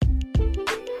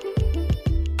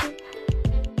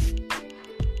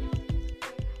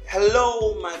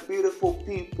Hello, my beautiful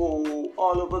people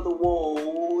all over the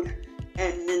world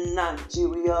and in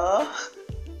Nigeria.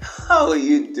 How are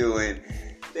you doing?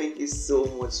 Thank you so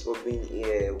much for being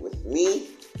here with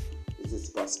me. This is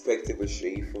Perspective with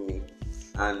Sheifumi,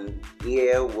 and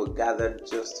here we're gathered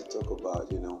just to talk about,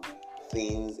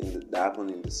 things that happen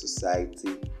in the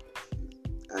society,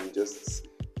 and just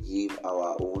give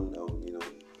our own,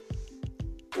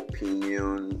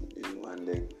 opinion, and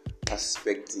then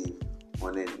perspective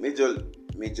on it,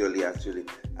 majorly actually.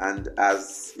 And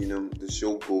as the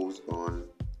show goes on,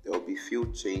 there will be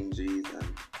few changes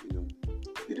and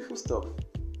beautiful stuff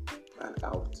and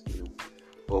out.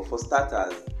 But for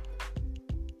starters,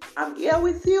 I'm here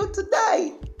with you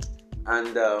today,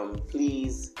 and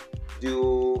please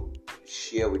do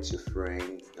share with your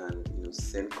friends and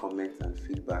send comments and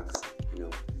feedbacks.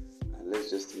 And let's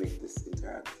just make this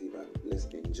interactive and let's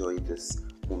enjoy this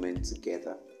moment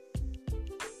together.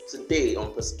 Today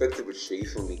on Perspective with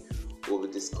Sheifumi, we'll be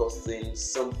discussing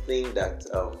something that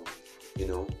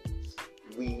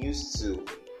we used to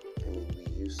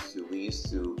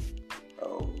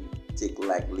take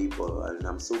lightly, and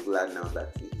I'm so glad now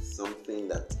that it's something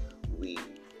that we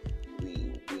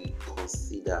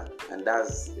consider, and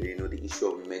that's the issue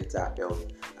of mental health,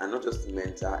 and not just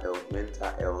mental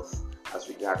health as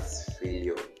regards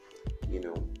failure.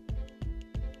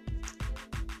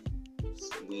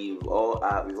 We've all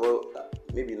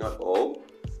maybe not all,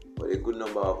 but a good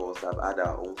number of us have had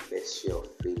our own fair share of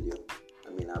failure.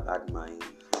 I've had mine.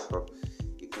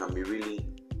 It can be really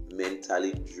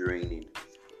mentally draining.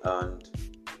 And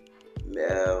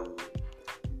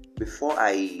before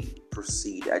I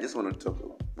proceed, I just want to talk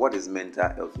about what is mental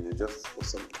health. Just for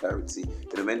some clarity,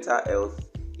 mental health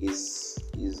is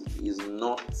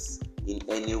not in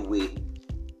any way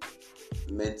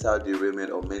mental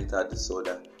derailment or mental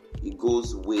disorder. It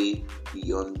goes way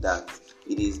beyond that.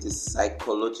 It is the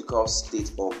psychological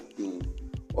state of being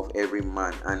of every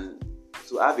man, and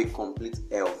to have a complete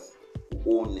health,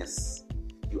 wholeness,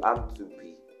 you have to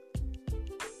be,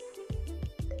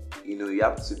 you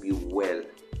have to be well,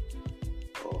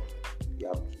 or you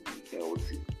have to be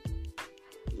healthy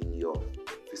in your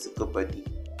physical body,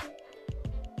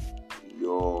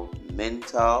 your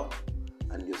mental,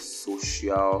 and your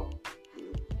social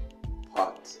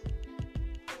part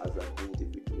as an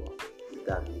individual, if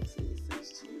that makes any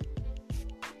sense to you.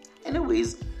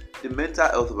 Anyways, the mental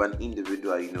health of an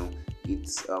individual,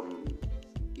 it's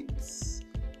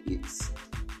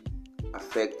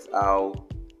affects how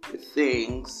he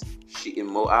thinks,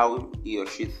 how he or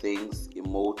she thinks,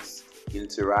 emotes,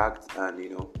 interacts, and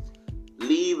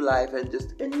live life and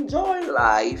just enjoy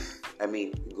life.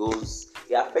 It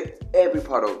affects every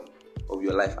part of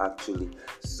your life actually.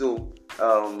 So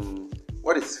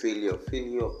what is failure?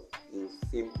 Failure in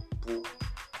simple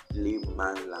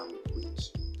layman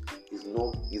language is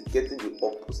getting the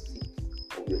opposite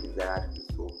of your desired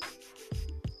result.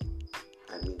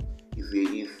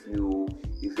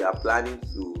 If you are planning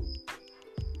to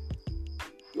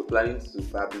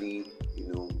probably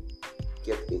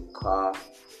get a car,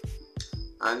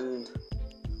 and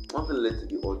one thing led to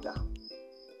the other,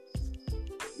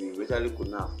 you eventually could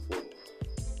not afford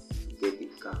to get a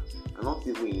car, and not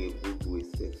even in a good way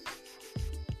safe.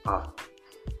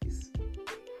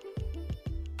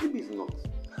 Maybe it's not.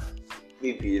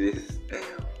 Maybe it is.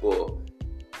 But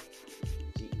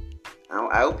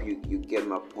I hope you get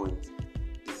my point.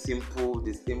 The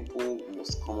simple,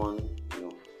 most common,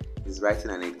 is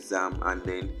writing an exam, and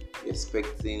then you're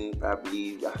expecting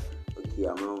probably, okay,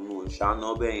 I'm not shall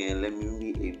not be, and let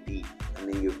me be a B, and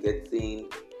then you're getting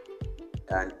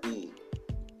an E.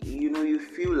 You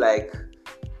feel like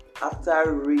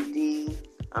after reading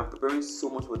and preparing so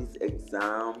much for this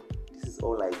exam, this is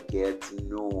all I get.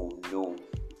 No.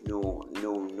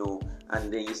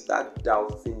 And then you start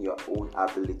doubting your own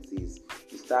abilities.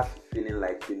 You start feeling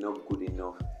like you're not good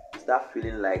enough. You start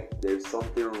feeling like there's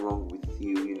something wrong with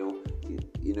you.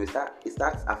 It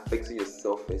starts affecting your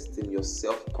self-esteem, your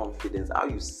self-confidence, how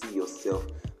you see yourself,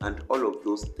 and all of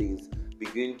those things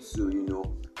begin to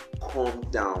calm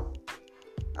down.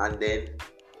 And then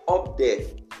up there,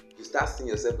 you start seeing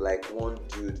yourself like not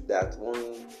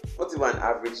even an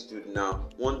average dude now,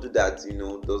 one dude that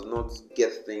does not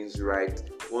get things right,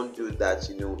 one dude that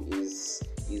is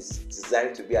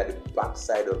designed to be at the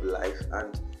backside of life,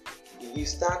 and you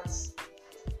start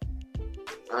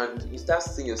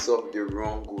seeing yourself the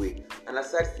wrong way. And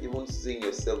aside even seeing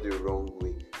yourself the wrong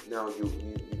way, now you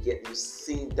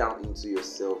sink down into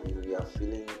yourself. You are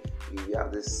feeling, you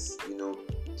have this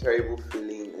terrible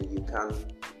feeling, and you can't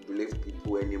believe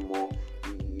people anymore.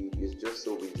 You're just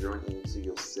so withdrawn into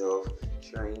yourself,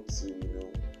 trying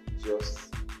to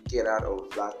just get out of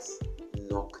that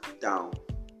knockdown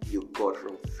you got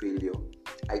from failure.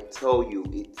 I tell you,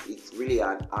 it's really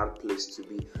an hard place to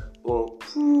be, but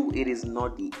it is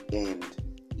not the end.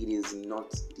 It is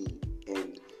not the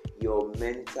end. Your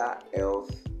mental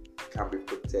health can be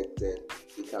protected,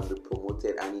 it can be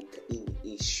promoted, and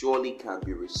it surely can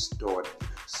be restored.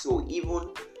 So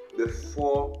even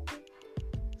before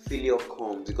failure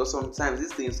comes, because sometimes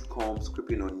these things come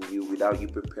creeping on you without you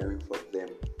preparing for them.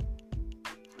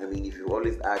 I mean, if you've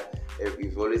always had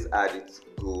it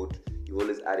good, you've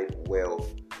always had it well,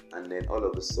 and then all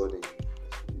of a sudden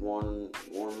one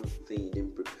thing you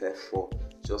didn't prepare for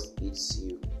just hits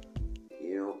you.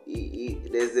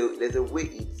 There's a way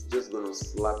it's just gonna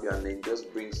slap you, and then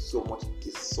just bring so much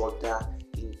disorder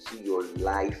into your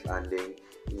life, and then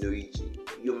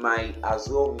you might as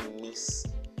well miss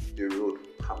the road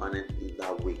permanently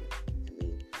that way. I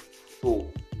mean, so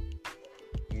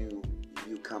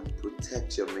you can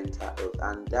protect your mental health,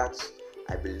 and that's,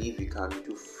 I believe, you can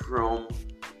do from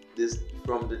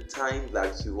the time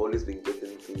that you've always been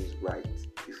getting things right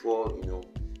before you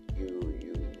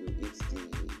hit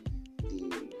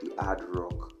the hard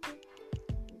rock.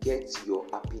 Get your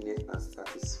happiness and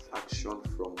satisfaction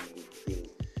from within.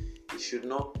 It should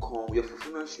not come. Your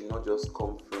fulfillment should not just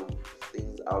come from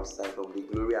things outside, from the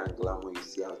glory and glamour you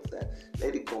see outside.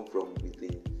 Let it come from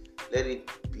within. Let it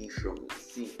be from.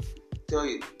 Tell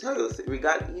yourself,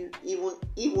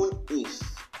 even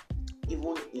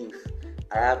if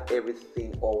I have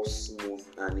everything all smooth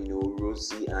and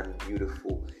rosy and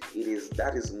beautiful,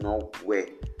 that is not where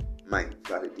my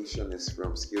validation is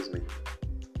from. Excuse me.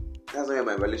 That's not where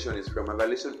my validation is from. My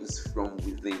validation is from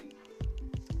within.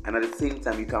 And at the same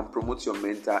time, you can promote your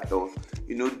mental health.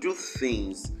 Do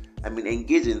things.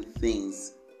 Engage in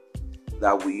things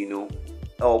that will,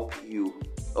 help you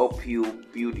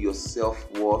build your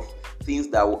self-worth. Things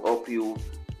that will help you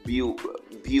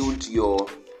build your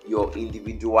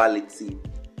individuality.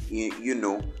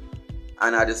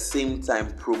 And at the same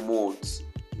time promote.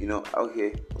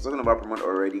 Okay, I was talking about promote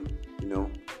already.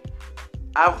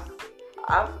 I've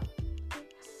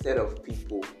set of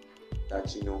people that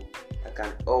that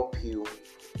can help you.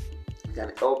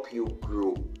 Can help you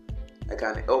grow. I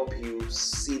can help you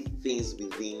see things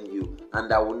within you,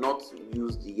 and I will not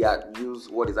use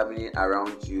what is happening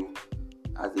around you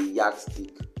as a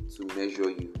yardstick to measure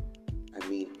you.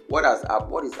 What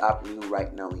is happening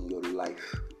right now in your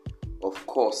life, of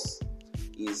course,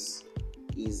 is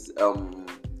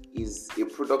a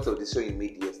product of the decision you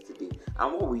made yesterday,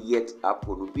 and what will yet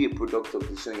happen will be a product of the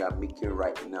decision you are making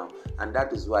right now. And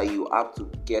that is why you have to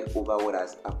get over what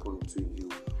has happened to you.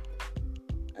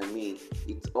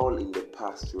 It's all in the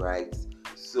past, right?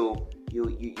 So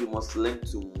you must learn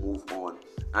to move on,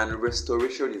 and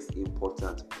restoration is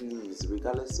important. Please,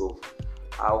 regardless of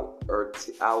how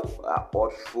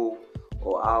hurtful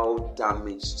or how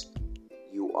damaged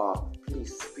you are,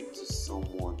 please speak to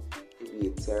someone, maybe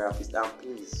a therapist. And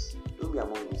please don't be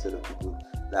among those set of people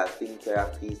that think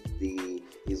therapist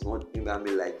is one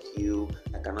maybe like you.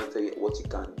 I cannot tell you what you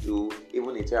can do.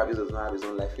 Even a therapist does not have his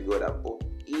own life figured out, but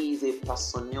he is a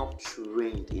personnel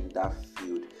trained in that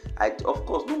field. Of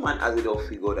course, no man has it all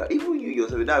figured out. Even you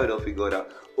yourself, you don't have it all figured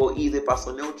out. But he is a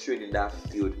personnel trained in that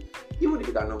field. Even if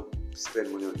you cannot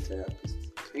spend money on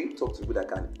therapists, can you talk to people that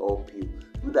can help you?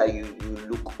 People that you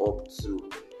look up to.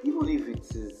 Even if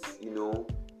it is,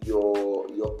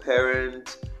 your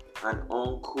parent, an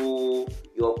uncle,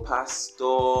 your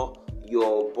pastor,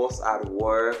 your boss at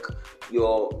work,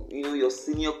 your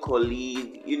senior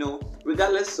colleague,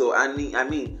 regardless of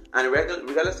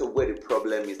regardless of where the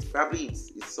problem is. Probably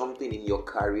it's something in your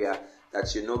career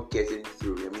that you're not getting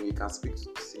through. You can speak to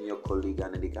a senior colleague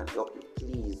and then they can help you.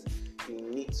 Please, you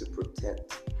need to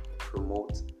protect,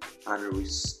 promote, and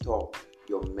restore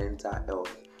your mental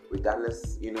health.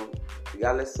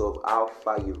 Regardless of how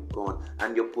far you've gone,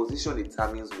 and your position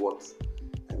determines what.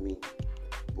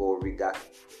 But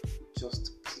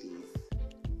just please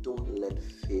don't let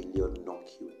failure knock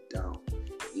you down.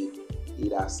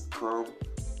 It has come,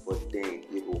 but then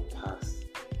it will pass.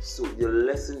 So the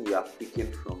lesson you are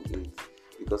picking from it,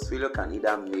 because failure can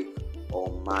either make or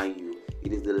mar you.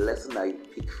 It is the lesson that you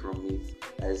pick from it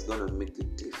that is going to make the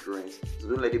difference. So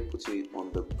don't let it put you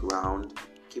on the ground.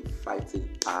 Keep fighting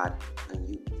hard and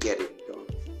you get it done.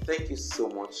 Thank you so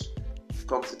much. We've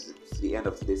come to the end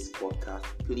of today's podcast.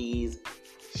 Please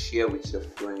share with your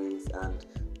friends, and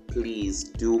please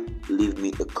do leave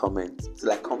me a comment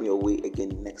till I come your way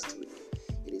again next week.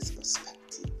 It is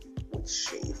Perspective with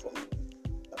Shay for me.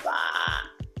 Bye-bye.